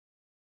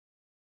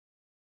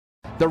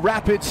The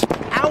Rapids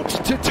out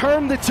to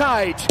turn the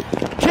tide.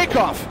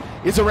 Kickoff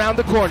is around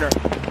the corner.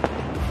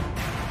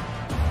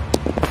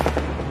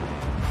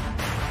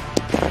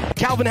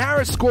 Calvin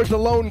Harris scored the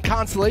lone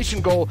consolation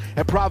goal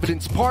at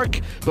Providence Park,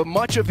 but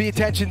much of the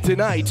attention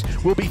tonight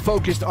will be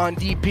focused on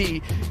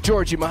DP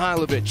Georgi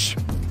Mihailovic.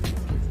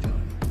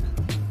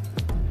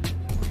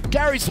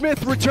 Gary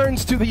Smith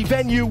returns to the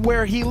venue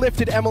where he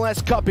lifted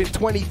MLS Cup in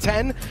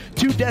 2010.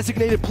 Two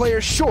designated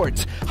players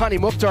short, Hani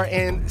Mukhtar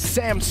and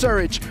Sam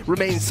Surridge,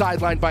 remain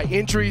sidelined by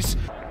injuries.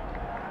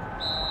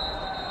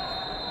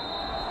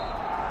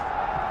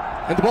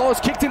 And the ball is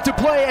kicked into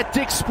play at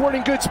Dick's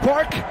Sporting Goods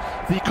Park.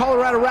 The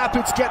Colorado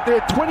Rapids get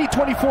their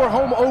 2024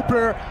 home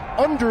opener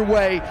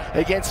underway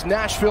against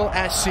Nashville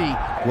SC.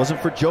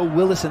 Wasn't for Joe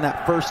Willis in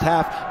that first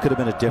half, could have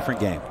been a different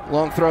game.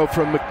 Long throw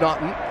from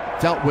McNaughton,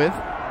 dealt with.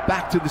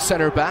 Back to the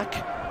center back.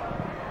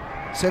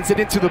 Sends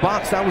it into the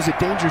box. That was a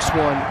dangerous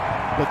one,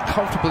 but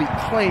comfortably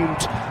claimed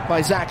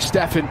by Zach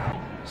Steffen.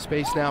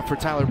 Space now for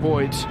Tyler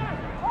Boyd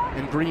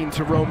and Green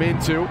to roam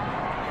into.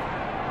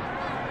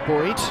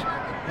 Boyd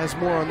has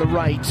more on the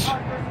right.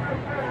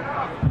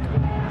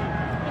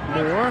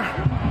 More.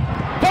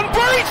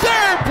 Bunbury's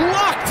there!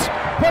 Blocked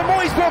by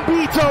Moise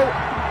Bombito.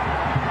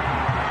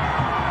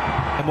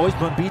 And Moise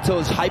Bombito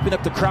is hyping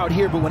up the crowd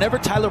here, but whenever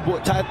Tyler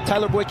Boyd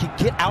can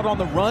get out on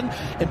the run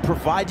and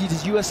provide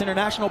his U.S.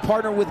 international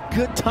partner with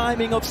good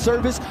timing of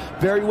service,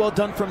 very well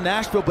done from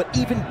Nashville, but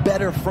even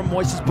better from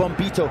Moise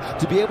Bombito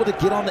to be able to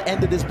get on the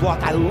end of this block.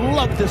 I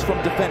love this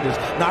from defenders.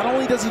 Not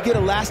only does he get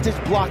a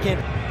last-ditch block in,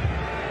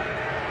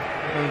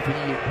 one of the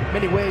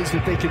many ways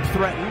that they can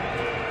threaten.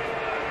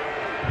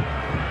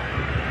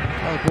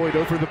 Tyler Boyd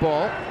over the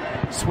ball,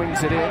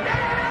 swings it in,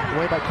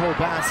 away by Cole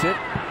Bassett.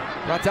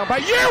 Brought down by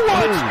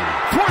Yearwood,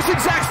 forcing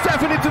Zach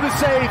Steffen into the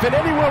save, and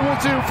anyone will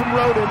do from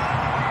Roden.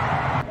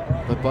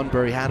 But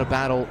Bunbury had a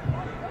battle,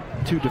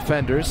 two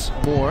defenders.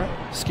 Moore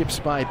skips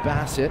by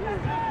Bassett.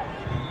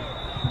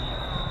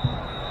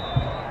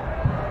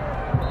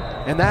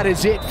 And that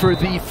is it for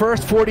the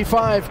first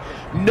 45.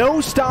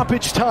 No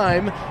stoppage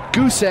time.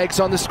 Goose eggs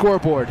on the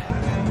scoreboard.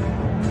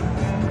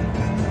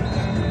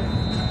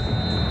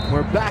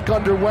 We're back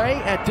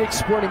underway at Dick's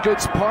Sporting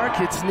Goods Park.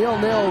 It's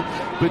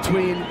 0-0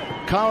 between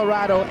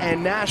Colorado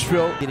and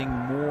Nashville. Getting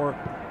more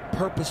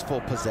purposeful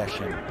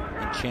possession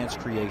and chance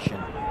creation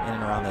in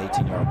and around the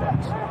 18-yard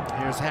box.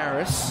 Here's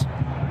Harris.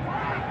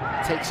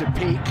 Takes a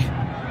peek.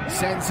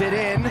 Sends it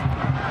in.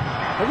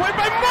 Away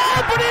by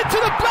Moore, but into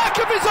the back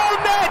of his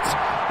own net!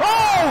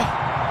 Oh!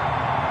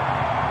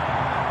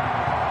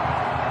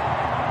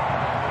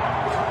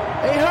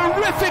 A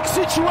horrific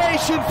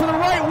situation for the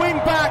right wing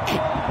back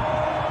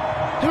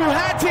who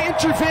had to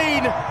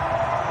intervene.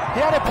 He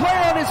had a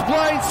player on his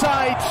blind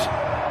side,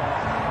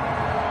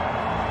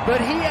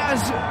 but he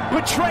has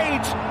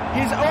betrayed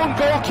his own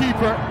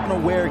goalkeeper. I'm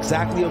aware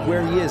exactly of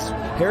where he is.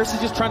 Harris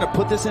is just trying to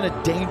put this in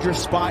a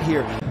dangerous spot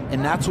here,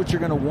 and that's what you're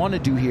going to want to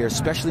do here,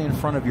 especially in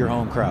front of your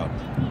home crowd.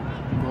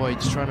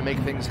 Boyd's trying to make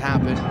things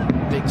happen.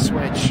 Big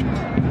switch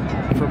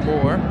for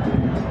Moore.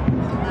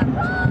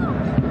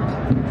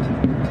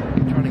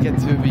 Trying to get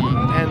to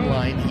the end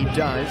line. He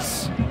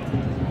does.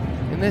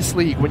 In this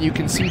league, when you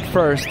concede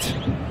first,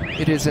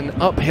 it is an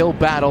uphill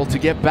battle to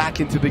get back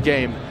into the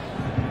game.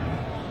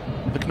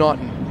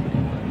 McNaughton.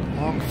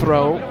 Long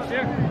throw.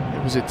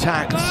 It was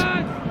attacked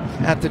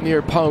at the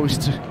near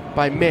post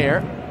by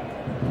Mayer.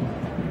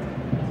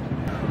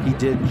 He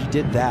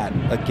did that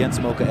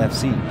against Mocha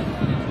FC.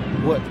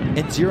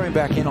 And zeroing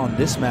back in on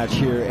this match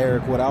here,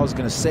 Eric, what I was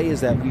going to say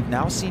is that we've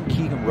now seen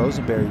Keegan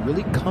Rosenberry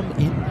really come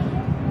in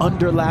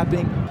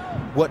underlapping.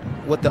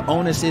 What the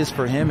onus is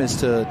for him is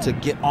to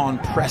get on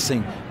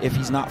pressing. If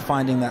he's not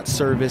finding that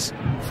service,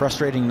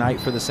 frustrating night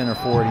for the center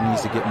forward, he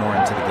needs to get more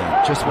into the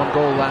game. Just one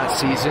goal last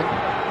season.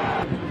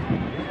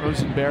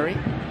 Rosenberry,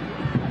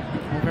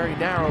 very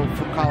narrow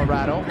from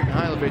Colorado.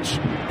 Mihailovic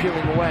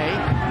peeling away.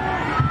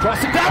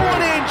 Crossing that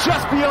one in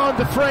just beyond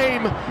the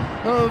frame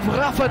of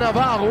Rafa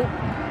Navarro.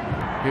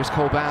 Here's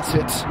Cole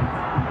Bassett.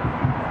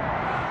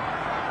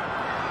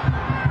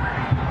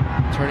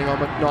 Turning on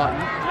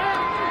McNaughton.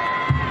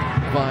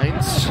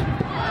 Vines.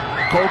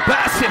 Cole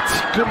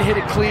Bassett couldn't hit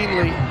it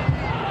cleanly,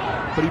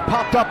 but he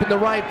popped up in the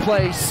right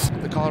place.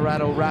 The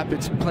Colorado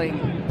Rapids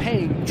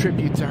paying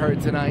tribute to her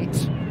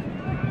tonight.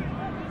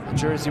 A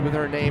jersey with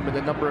her name and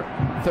the number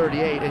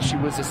 38, as she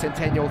was a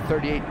Centennial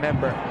 38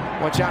 member.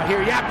 Watch out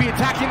here, Yappy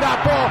attacking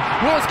that ball.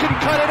 Willis couldn't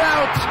cut it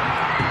out.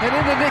 And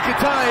in the nick of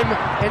time,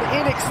 and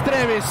in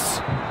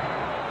extremis,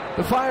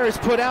 the fire is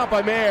put out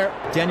by Mayer.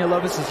 Daniel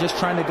Levis is just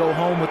trying to go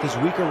home with his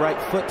weaker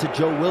right foot to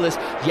Joe Willis.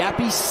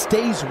 Yappy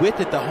stays with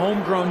it, the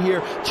homegrown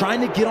here, trying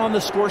to get on the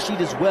score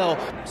sheet as well.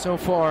 So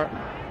far,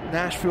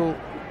 Nashville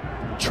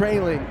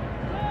trailing,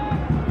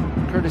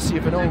 courtesy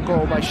of an own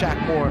goal by Shaq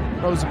Moore.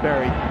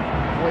 Rosenberry,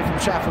 away from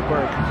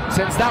Schaffenberg,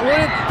 sends that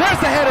one in. There's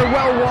the header,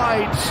 well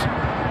wide.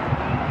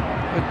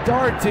 But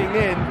darting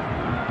in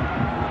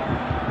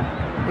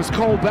was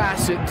Cole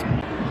Bassett.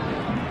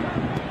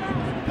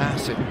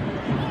 Bassett.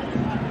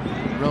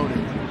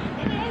 Roden.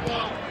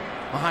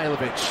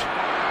 Mihailovic.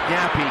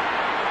 Yappy.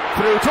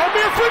 through.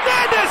 Tomir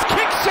Fernandez,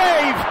 kick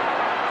save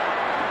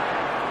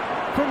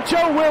from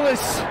Joe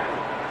Willis.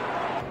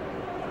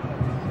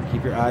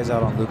 Keep your eyes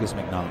out on Lucas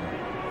McNaughton.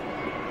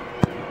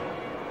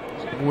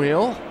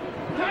 Will.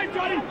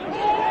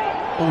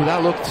 Oh,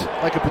 that looked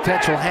like a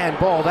potential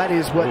handball. That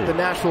is what the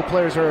Nashville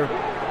players are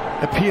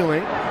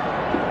appealing.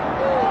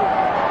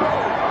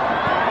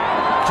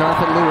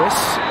 Jonathan Lewis.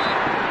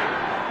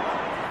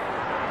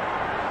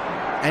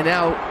 And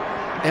now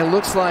it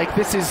looks like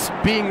this is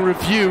being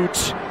reviewed.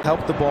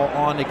 Help the ball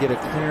on to get a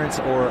clearance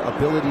or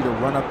ability to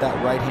run up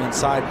that right-hand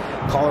side.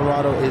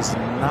 Colorado is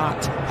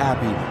not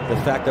happy.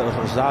 The fact that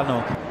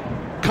Rosano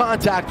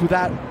contact with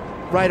that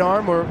right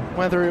arm, or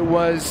whether it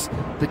was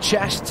the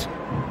chest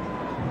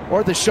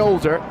or the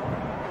shoulder.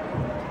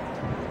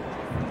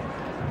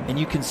 And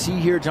you can see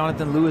here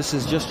Jonathan Lewis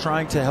is just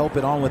trying to help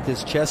it on with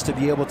his chest to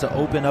be able to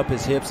open up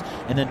his hips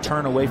and then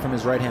turn away from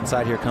his right-hand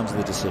side. Here comes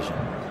the decision.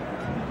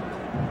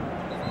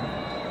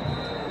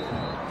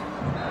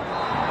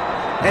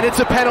 And it's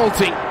a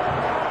penalty.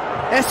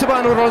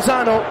 Esteban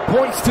Rosano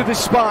points to the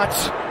spot.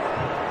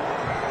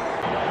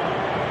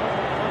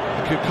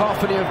 A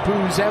cacophony of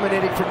boos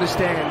emanating from the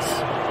stands.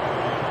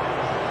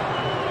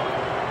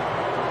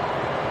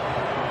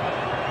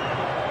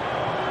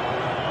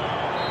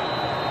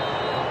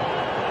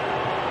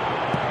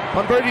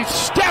 Bunbury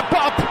step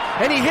up,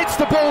 and he hits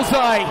the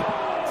bullseye.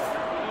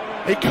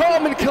 A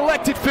calm and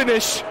collected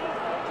finish.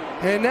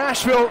 And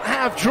Nashville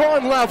have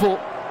drawn level,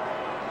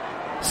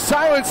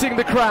 silencing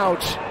the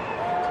crowd.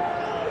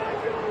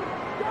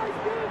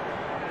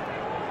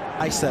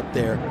 Nice up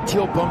there.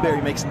 Teal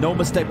Bunbury makes no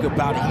mistake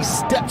about it. He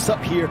steps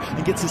up here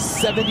and gets his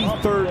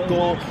 73rd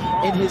goal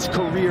in his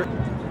career.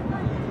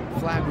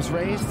 Flag was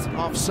raised.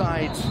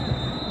 Offside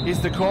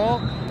is the call.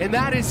 And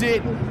that is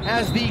it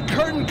as the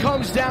curtain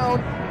comes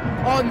down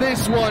on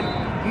this one.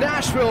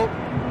 Nashville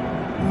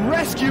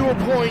rescue a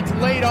point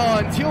late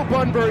on. Teal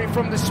Bunbury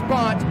from the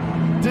spot,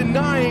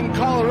 denying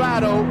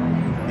Colorado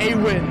a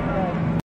win.